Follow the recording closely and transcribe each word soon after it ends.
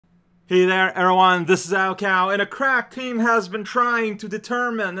Hey there, everyone, this is raocow, and a crack team has been trying to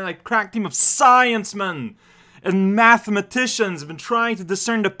determine, and a crack team of sciencemen and mathematicians have been trying to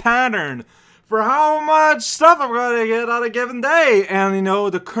discern the pattern for how much stuff I'm going to get on a given day. And, you know,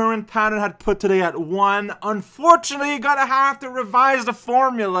 the current pattern had put today at 1. Unfortunately, you're going to have to revise the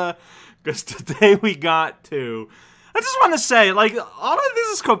formula, because today we got 2. I just want to say, like, all of this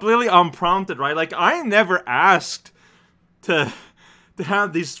is completely unprompted, right? Like, I never asked to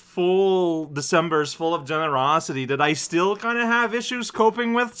have these full Decembers full of generosity that I still kind of have issues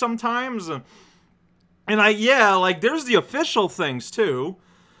coping with sometimes. And yeah, like, there's the official things, too.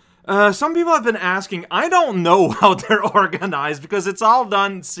 Some people have been asking, I don't know how they're organized, because it's all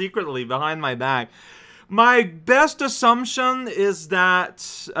done secretly behind my back. My best assumption is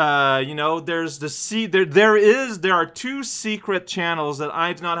that, you know, there's the there are 2 secret channels that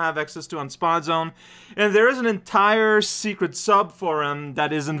I do not have access to on Spotzone, and there is an entire secret subforum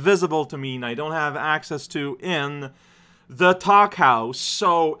that is invisible to me and I don't have access to in the Talk House.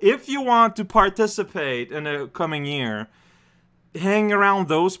 So if you want to participate in the coming year, hang around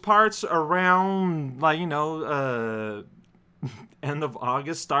those parts around, like, you know, end of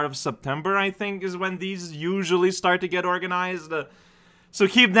August, start of September, I think, is when these usually start to get organized. So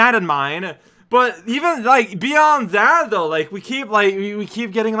keep that in mind. But even, like, beyond that, though, like, we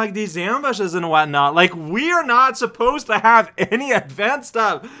keep getting, like, these ambushes and whatnot. Like, we are not supposed to have any advanced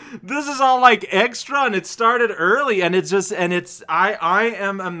stuff. This is all, like, extra, and it started early, and it's just, and it's, I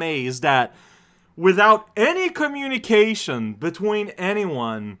am amazed that without any communication between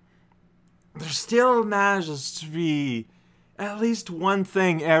anyone, there still manages to be at least one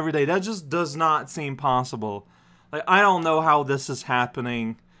thing every day. That just does not seem possible. Like, I don't know how this is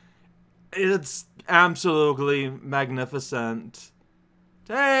happening. It's absolutely magnificent.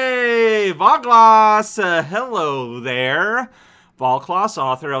 Hey, Volgloss! Hello there. Volgloss,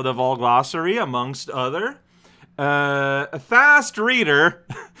 author of the Volglossary, amongst other. A fast reader.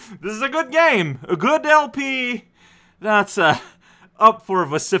 This is a good game. A good LP. That's, up for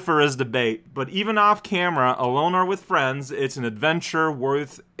vociferous debate, but even off camera, alone or with friends, it's an adventure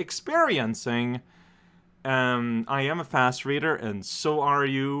worth experiencing. I am a fast reader, and so are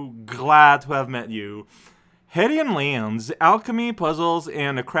you. Glad to have met you. Hadean Lands, alchemy, puzzles,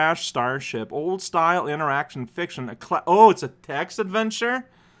 and a crashed starship. Old-style interaction fiction. Oh, it's a text adventure?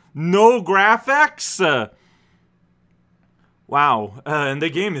 No graphics? Wow. And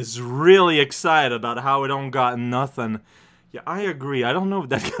the game is really excited about how it don't got nothing. Yeah, I agree. I don't know if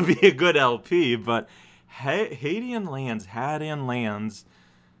that could be a good LP, but Hadean Lands. I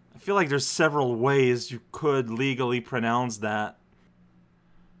feel like there's several ways you could legally pronounce that.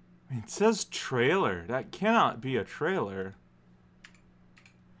 I mean, it says trailer. That cannot be a trailer.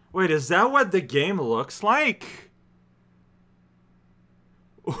 Wait, is that what the game looks like?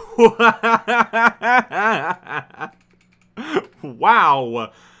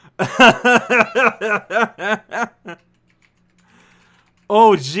 Wow.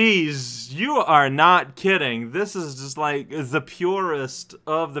 Oh, geez, you are not kidding. This is just like the purest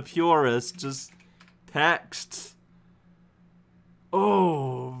of the purest, just text.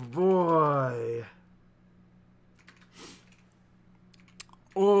 Oh, boy.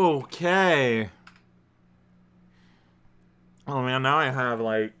 Okay. Oh, man, now I have,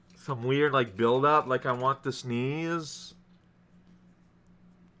 like, some weird, like, build-up, like I want to sneeze.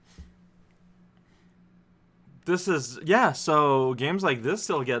 This is, yeah, so games like this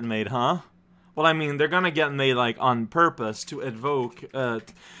still get made, huh? Well, I mean, they're gonna get made, like, on purpose to evoke,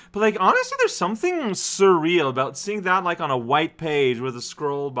 but, like, honestly, there's something surreal about seeing that, like, on a white page with a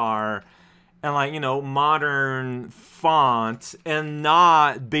scroll bar and, like, you know, modern font and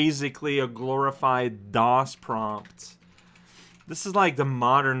not basically a glorified DOS prompt. This is, like, the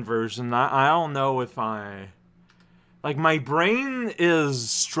modern version. I don't know if like, my brain is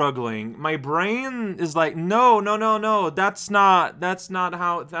struggling. My brain is like, no, it's not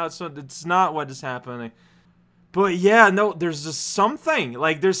what is happening. But yeah, no, there's just something.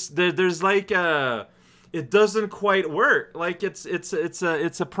 Like, there's like, it doesn't quite work. Like, it's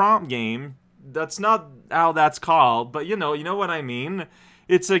a prompt game. That's not how that's called, but you know what I mean?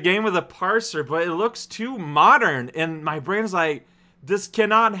 It's a game with a parser, but it looks too modern, and my brain's like, this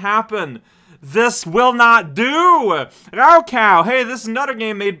cannot happen. This will not do! raocow! Hey, this is another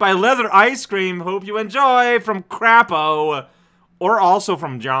game made by Leather Ice Cream. Hope you enjoy. From Crapo. Or also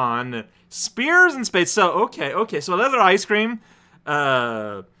from John. Spears and Spades. So, okay. So, Leather Ice Cream,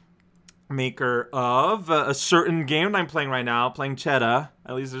 maker of a certain game that I'm playing right now. Playing Cheddar.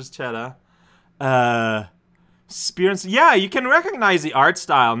 At least there's Cheddar. Spears. Yeah, you can recognize the art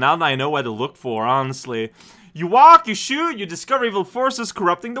style now that I know what to look for, honestly. You walk, you shoot, you discover evil forces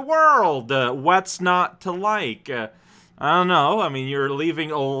corrupting the world. What's not to like? I don't know. I mean, you're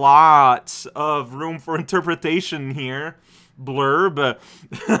leaving a lot of room for interpretation here. Blurb.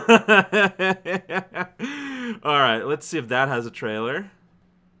 Alright, let's see if that has a trailer.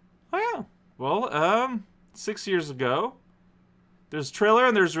 Oh yeah. Well, 6 years ago. There's trailer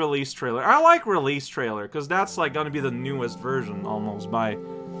and there's release trailer. I like release trailer, because that's like gonna be the newest version, almost, by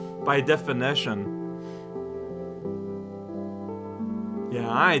definition. Yeah,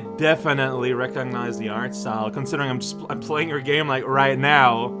 I definitely recognize the art style, considering I'm playing your game like right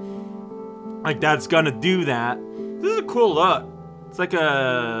now. Like that's gonna do that. This is a cool look. It's like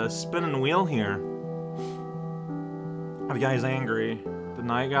a spinning wheel here. The guy's angry. The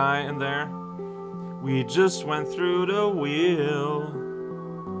night guy in there. We just went through the wheel.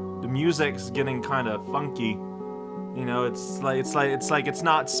 The music's getting kind of funky. You know, it's like it's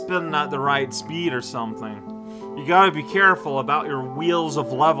not spinning at the right speed or something. You gotta be careful about your wheels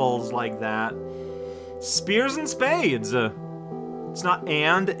of levels like that. Spears and spades. It's not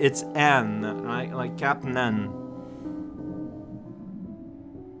and, it's N, right? Like Captain N.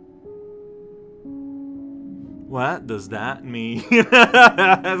 What does that mean?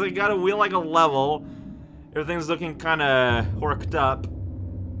 As I gotta wheel like a level. Everything's looking kinda horked up.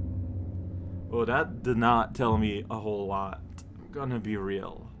 Oh, that did not tell me a whole lot. I'm gonna be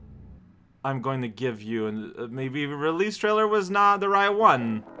real. I'm going to give you, and maybe the release trailer was not the right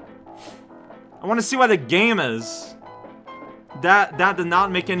one. I want to see what the game is. That did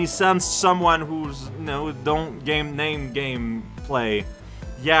not make any sense. Someone who's, you know, don't name gameplay.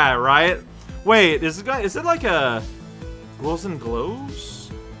 Yeah, right? Wait, is it like a Ghouls and Glows?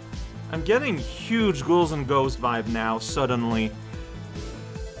 I'm getting huge Ghouls and Ghosts vibe now, suddenly.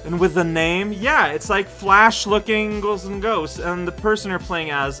 And with the name, yeah, it's like Flash-looking Ghouls and Ghosts, and the person you're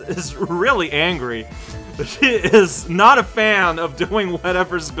playing as is really angry. She is not a fan of doing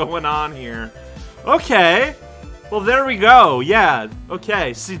whatever's going on here. Okay. Well, there we go. Yeah.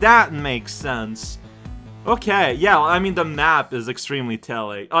 Okay. See, that makes sense. Okay. Yeah, I mean, the map is extremely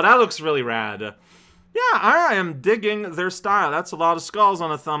telling. Oh, that looks really rad. Yeah, I am digging their style. That's a lot of skulls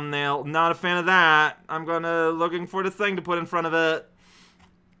on a thumbnail. Not a fan of that. I'm looking for the thing to put in front of it.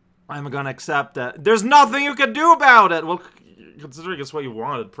 I'm gonna accept that. There's nothing you can do about it! Well, considering it's what you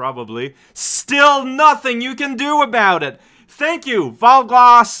wanted, probably. Still nothing you can do about it! Thank you,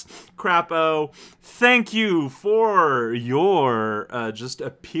 Volgloss, Crapo. Thank you for your, just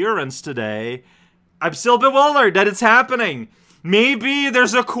appearance today. I'm still bewildered that it's happening. Maybe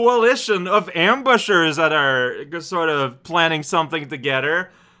there's a coalition of ambushers that are sort of planning something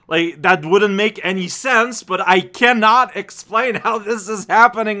together. Like, that wouldn't make any sense, but I cannot explain how this is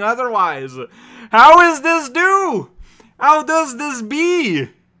happening otherwise. How is this due? How does this be?